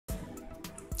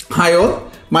Hi all,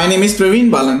 my name is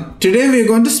Praveen Balan. Today we are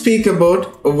going to speak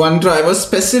about OneDrive, a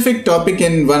specific topic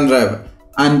in OneDrive,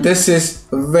 and this is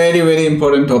a very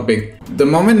important topic. The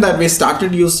moment that we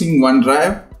started using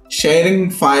OneDrive, sharing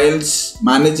files,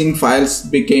 managing files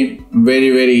became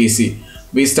very easy.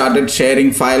 We started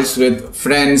sharing files with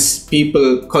friends,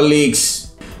 people,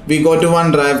 colleagues. We go to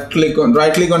OneDrive,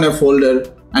 right click on a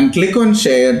folder and click on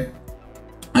share,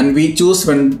 and we choose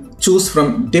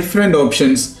from different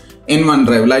options in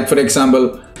OneDrive. Like for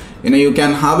example, you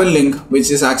can have a link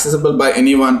which is accessible by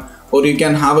anyone, or you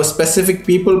can have a specific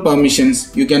people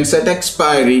permissions. You can set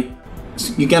expiry.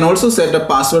 You can also set a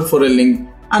password for a link,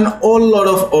 and a whole lot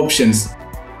of options.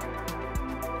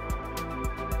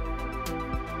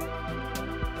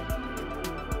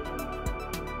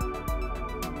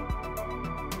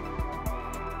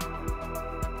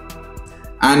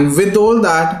 And with all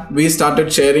that, we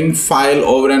started sharing file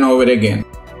over and over again.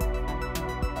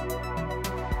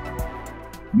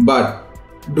 But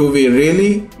do we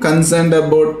really concerned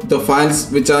about the files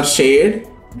which are shared?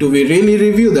 Do we really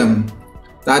review them?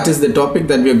 That is the topic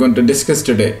that we are going to discuss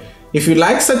today. If you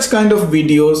like such kind of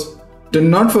videos, do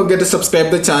not forget to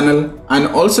subscribe the channel and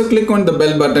also click on the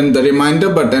bell button, the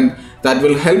reminder button, that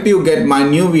will help you get my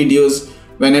new videos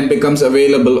when it becomes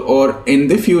available or in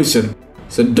the future.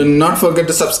 So do not forget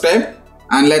to subscribe,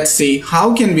 and let's see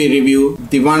how can we review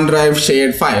the OneDrive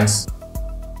shared files.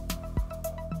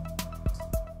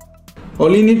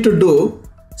 All you need to do,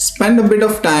 spend a bit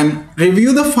of time,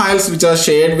 review the files which are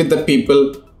shared with the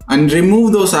people, and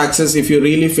remove those access if you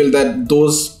really feel that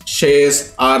those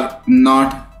shares are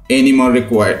not anymore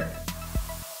required.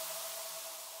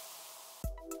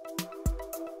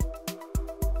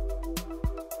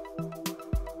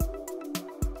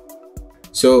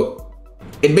 So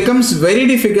it becomes very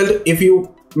difficult if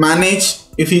you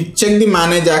check the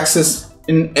manage access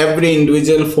in every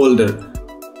individual folder.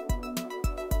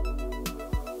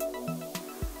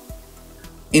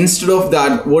 Instead of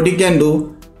that, what you can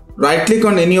do, right click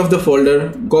on any of the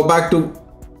folder, go back to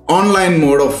online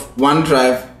mode of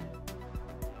OneDrive,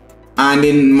 and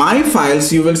in my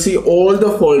files you will see all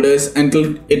the folders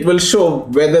until it will show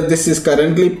whether this is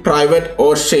currently private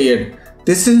or shared.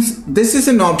 This is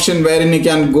an option wherein you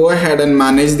can go ahead and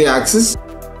manage the access.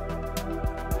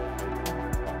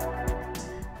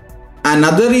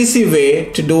 Another easy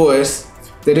way to do is,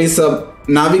 there is a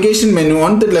navigation menu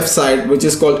on the left side which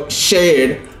is called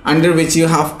shared, under which you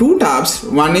have two tabs.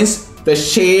 One is the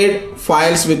shared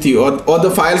files with you, or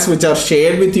the files which are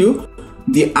shared with you.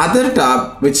 The other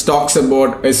tab which talks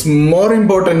about is more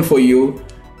important for you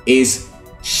is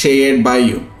shared by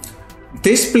you.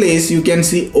 This place you can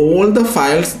see all the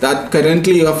files that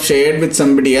currently you have shared with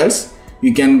somebody else.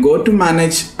 You can go to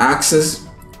manage access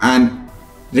and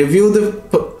review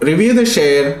the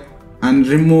share and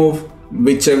remove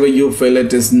whichever you feel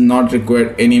it is not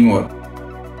required anymore.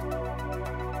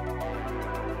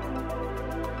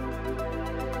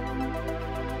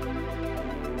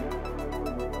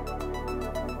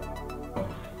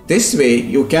 This way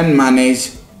you can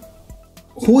manage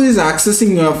who is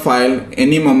accessing your file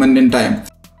any moment in time.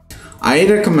 I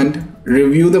recommend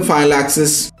review the file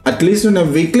access at least on a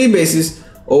weekly basis,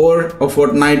 or a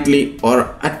fortnightly,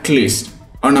 or at least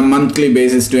on a monthly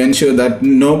basis, to ensure that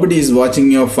nobody is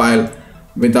watching your file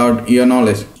without your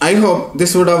knowledge. I hope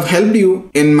this would have helped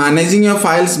you in managing your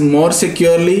files more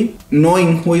securely,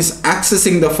 knowing who is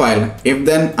accessing the file. If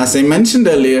then, as I mentioned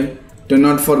earlier, do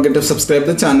not forget to subscribe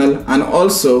the channel and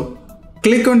also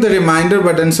click on the reminder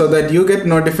button so that you get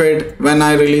notified when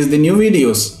I release the new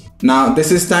videos. Now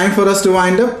this is time for us to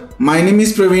wind up. My name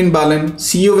is Praveen Balan.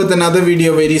 See you with another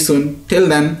video very soon. Till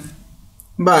then,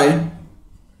 bye.